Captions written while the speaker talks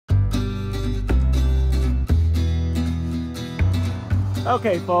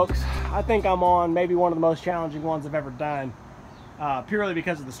Okay folks, I think I'm on maybe one of the most challenging ones I've ever done, purely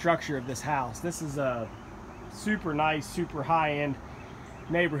because of the structure of this house. This is a super nice, super high-end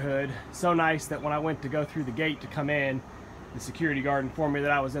neighborhood. So nice that when I went to go through the gate to come in, the security guard informed me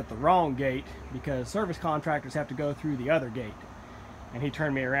that I was at the wrong gate because service contractors have to go through the other gate. And he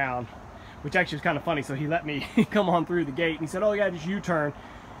turned me around, which actually was kind of funny. So he let me come on through the gate and he said, oh yeah, just U-turn.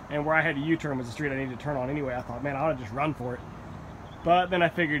 And where I had to U-turn was the street I needed to turn on anyway. I thought, man, I ought to just run for it. But then I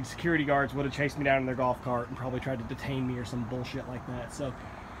figured security guards would have chased me down in their golf cart and probably tried to detain me or some bullshit like that. So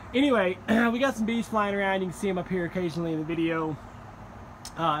anyway, we got some bees flying around. You can see them up here occasionally in the video.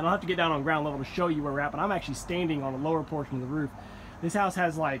 And I'll have to get down on ground level to show you where we're at, but I'm actually standing on the lower portion of the roof. This house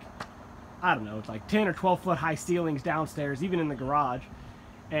has like, I don't know, it's like 10 or 12 foot high ceilings downstairs, even in the garage.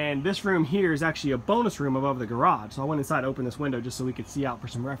 And this room here is actually a bonus room above the garage. So I went inside to open this window just so we could see out for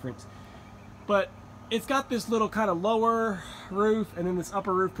some reference. But it's got this little kind of lower roof, and then this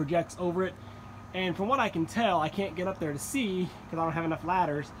upper roof projects over it. And from what I can tell, I can't get up there to see because I don't have enough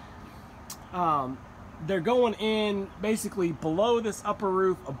ladders. They're going in basically below this upper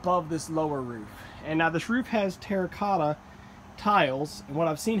roof, above this lower roof. And now this roof has terracotta tiles, and what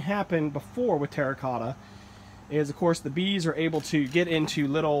I've seen happen before with terracotta is, of course, the bees are able to get into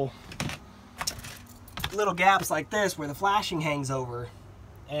little gaps like this where the flashing hangs over.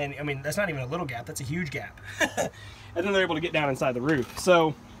 And I mean, that's not even a little gap, that's a huge gap. And then they're able to get down inside the roof.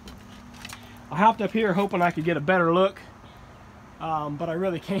 So I hopped up here hoping I could get a better look, but I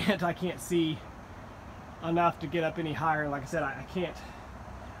really can't. I can't see enough to get up any higher. Like I said, I can't.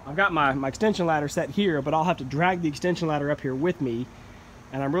 I've got my extension ladder set here, but I'll have to drag the extension ladder up here with me.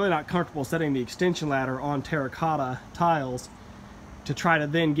 And I'm really not comfortable setting the extension ladder on terracotta tiles to try to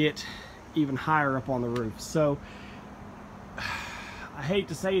then get even higher up on the roof. So I hate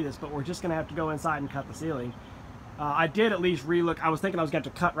to say this, but we're just gonna have to go inside and cut the ceiling. I did at least relook. I was thinking I was going to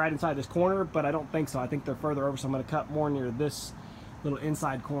cut right inside this corner, but I don't think so. I think they're further over, so I'm going to cut more near this little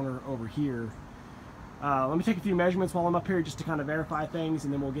inside corner over here. Let me take a few measurements while I'm up here just to kind of verify things,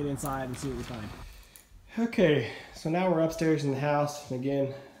 and then we'll get inside and see what we find. Okay, so now we're upstairs in the house. And again,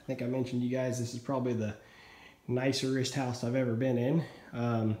 I think I mentioned to you guys, this is probably the nicerest house I've ever been in.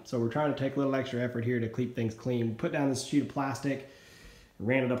 So we're trying to take a little extra effort here to keep things clean. We put down this sheet of plastic,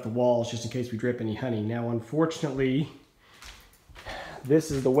 ran it up the walls just in case we drip any honey. Now, unfortunately,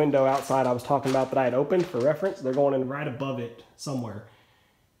 this is the window outside I was talking about that I had opened for reference. They're going in right above it somewhere.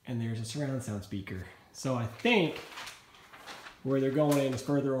 And there's a surround sound speaker. So I think where they're going in is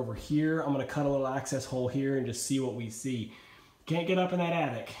further over here. I'm gonna cut a little access hole here and just see what we see. Can't get up in that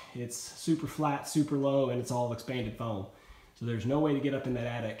attic. It's super flat, super low, and it's all expanded foam. So there's no way to get up in that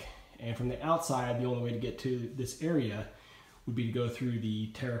attic. And from the outside, the only way to get to this area would be to go through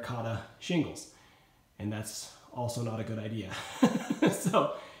the terracotta shingles. And that's also not a good idea.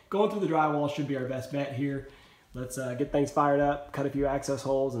 So going through the drywall should be our best bet here. Let's get things fired up, cut a few access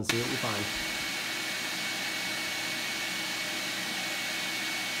holes, and see what we find.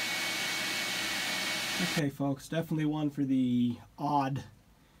 Okay folks, definitely one for the odd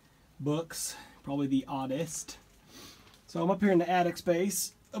books, probably the oddest. So I'm up here in the attic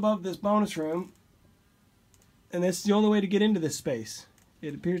space above this bonus room, and this is the only way to get into this space.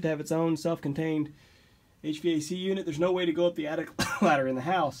 It appears to have its own self-contained HVAC unit. There's no way to go up the attic ladder in the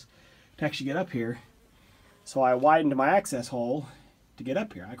house to actually get up here. So I widened my access hole to get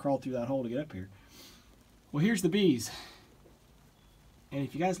up here. I crawled through that hole to get up here. Well, here's the bees. And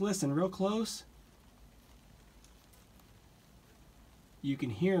if you guys listen real close, you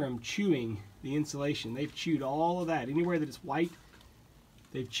can hear them chewing the insulation. They've chewed all of that. Anywhere that it's white,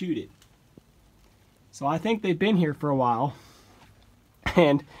 they've chewed it. So I think they've been here for a while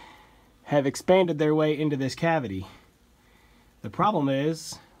and have expanded their way into this cavity. The problem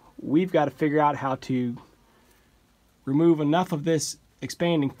is we've got to figure out how to remove enough of this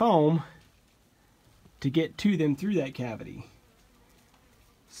expanding foam to get to them through that cavity.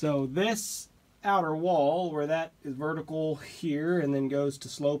 So this outer wall, where that is vertical here and then goes to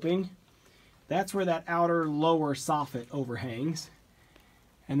sloping, that's where that outer lower soffit overhangs.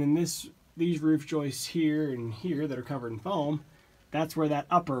 And then these roof joists here and here that are covered in foam, that's where that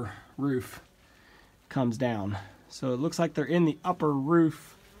upper roof comes down. So it looks like they're in the upper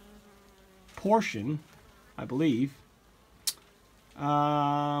roof portion, I believe.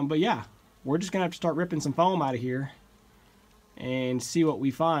 But yeah, we're just gonna have to start ripping some foam out of here and see what we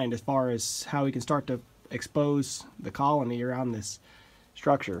find as far as how we can start to expose the colony around this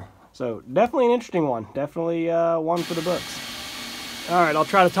structure. So definitely an interesting one. Definitely one for the books. All right, I'll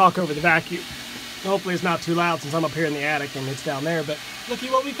try to talk over the vacuum. Hopefully it's not too loud since I'm up here in the attic and it's down there, but looky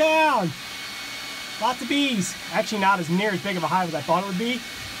what we found. Lots of bees. Actually not as near as big of a hive as I thought it would be.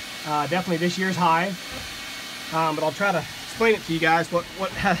 Definitely this year's hive. But I'll try to explain it to you guys.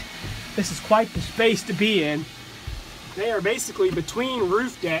 This is quite the space to be in. They are basically between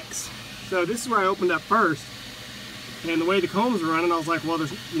roof decks. So this is where I opened up first. And the way the combs are running, I was like, well,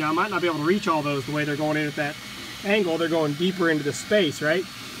 there's, I might not be able to reach all those the way they're going in at that angle. They're going deeper into the space, right?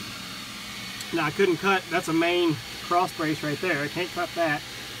 Now I couldn't cut, that's a main cross brace right there. I can't cut that.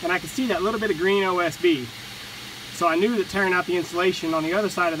 And I could see that little bit of green OSB. So I knew that tearing out the insulation on the other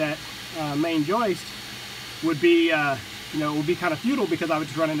side of that main joist would be, would be kind of futile because I would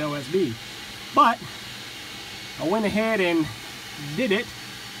just run into OSB. But I went ahead and did it.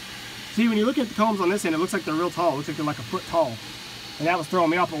 See, when you look at the combs on this end, it looks like they're real tall. It looks like they're like a foot tall. And that was throwing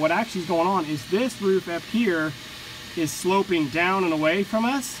me off. But what actually is going on is this roof up here is sloping down and away from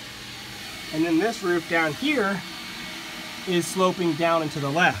us. And then this roof down here is sloping down and to the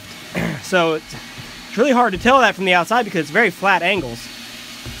left. So it's really hard to tell that from the outside because it's very flat angles.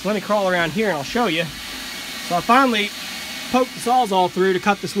 So let me crawl around here and I'll show you. So I finally poked the Sawzall through to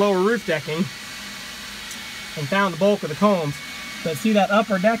cut this lower roof decking and found the bulk of the combs. But see that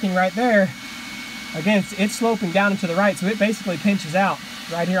upper decking right there, again, it's sloping down and to the right, so it basically pinches out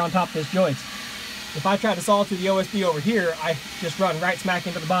right here on top of this joist. If I try to saw through the OSB over here, I just run right smack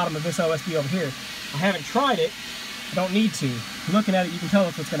into the bottom of this OSB over here. I haven't tried it. I don't need to. Looking at it, you can tell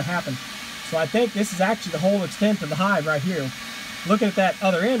that's what's going to happen. So I think this is actually the whole extent of the hive right here. Looking at that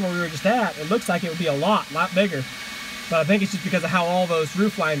other end where we were just at, it looks like it would be a lot bigger. But I think it's just because of how all those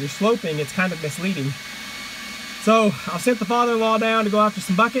roof lines are sloping, it's kind of misleading. So I'll sent the father-in-law down to go after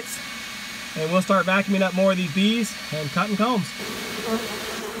some buckets, and we'll start vacuuming up more of these bees and cutting combs.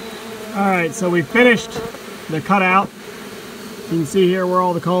 All right, so we finished the cutout. You can see here where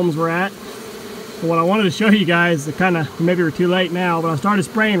all the combs were at. But what I wanted to show you guys, maybe we're too late now, but I started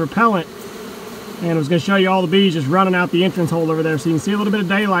spraying repellent, and I was going to show you all the bees just running out the entrance hole over there, so you can see a little bit of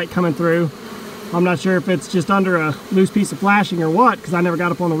daylight coming through. I'm not sure if it's just under a loose piece of flashing or what, because I never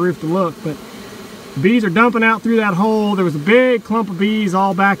got up on the roof to look, but bees are dumping out through that hole. There was a big clump of bees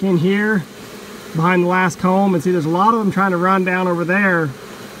all back in here behind the last comb, and see there's a lot of them trying to run down over there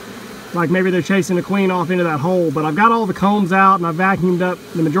like maybe they're chasing the queen off into that hole. But I've got all the combs out and I've vacuumed up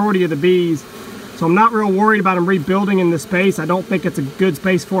the majority of the bees, so I'm not real worried about them rebuilding in this space. I don't think it's a good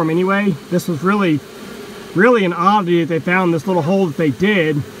space for them anyway. This was really an oddity that they found this little hole that they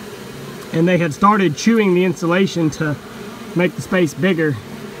did, and they had started chewing the insulation to make the space bigger.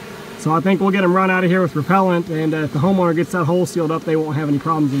 So I think we'll get them run out of here with repellent, and if the homeowner gets that hole sealed up, they won't have any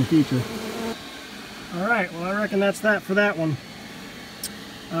problems in the future. All right, well, I reckon that's that for that one.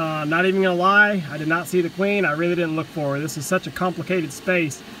 Not even gonna lie, I did not see the queen. I really didn't look for her. This is such a complicated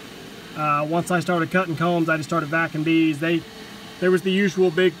space. Once I started cutting combs, I just started vacuuming bees. There was the usual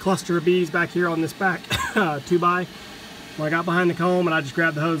big cluster of bees back here on this back 2x. When I got behind the comb, and I just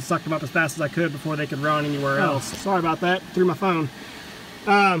grabbed the hose and sucked them up as fast as I could before they could run anywhere else. Sorry about that, threw my phone.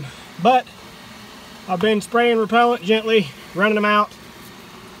 But I've been spraying repellent gently, running them out,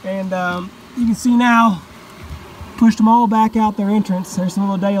 and you can see now, pushed them all back out their entrance. There's some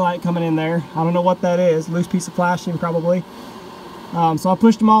little daylight coming in there. I don't know what that is, loose piece of flashing probably. So I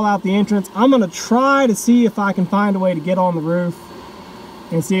pushed them all out the entrance. I'm gonna try to see if I can find a way to get on the roof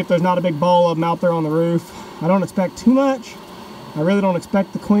and see if there's not a big ball of them out there on the roof. I don't expect too much. I really don't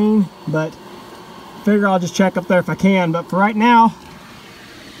expect the queen, but figure I'll just check up there if I can. But for right now,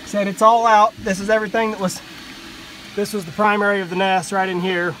 said it's all out. This is everything this was the primary of the nest right in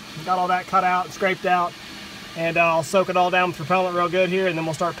here. Got all that cut out and scraped out, and I'll soak it all down with repellent real good here, and then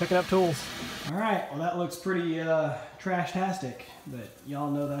we'll start picking up tools. All right, well that looks pretty trash-tastic, but y'all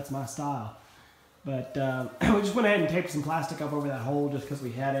know that's my style. But we just went ahead and taped some plastic up over that hole just because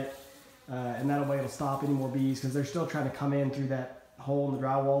we had it, and that way it'll stop any more bees, because they're still trying to come in through that hole in the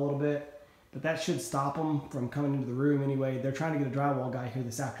drywall a little bit. But that should stop them from coming into the room anyway. They're trying to get a drywall guy here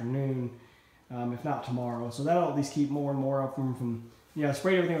this afternoon, if not tomorrow. So that'll at least keep more and more of them from, I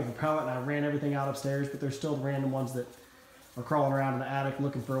sprayed everything with repellent and I ran everything out upstairs, but there's still the random ones that are crawling around in the attic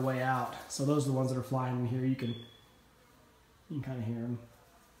looking for a way out. So those are the ones that are flying in here. You can kind of hear them.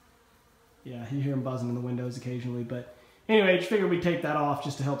 Yeah, you hear them buzzing in the windows occasionally. But anyway, just figured we'd take that off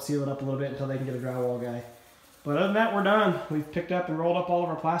just to help seal it up a little bit until they can get a drywall guy. But other than that, we're done. We've picked up and rolled up all of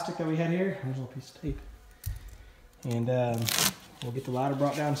our plastic that we had here. There's a little piece of tape. And we'll get the ladder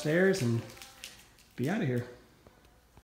brought downstairs and be out of here.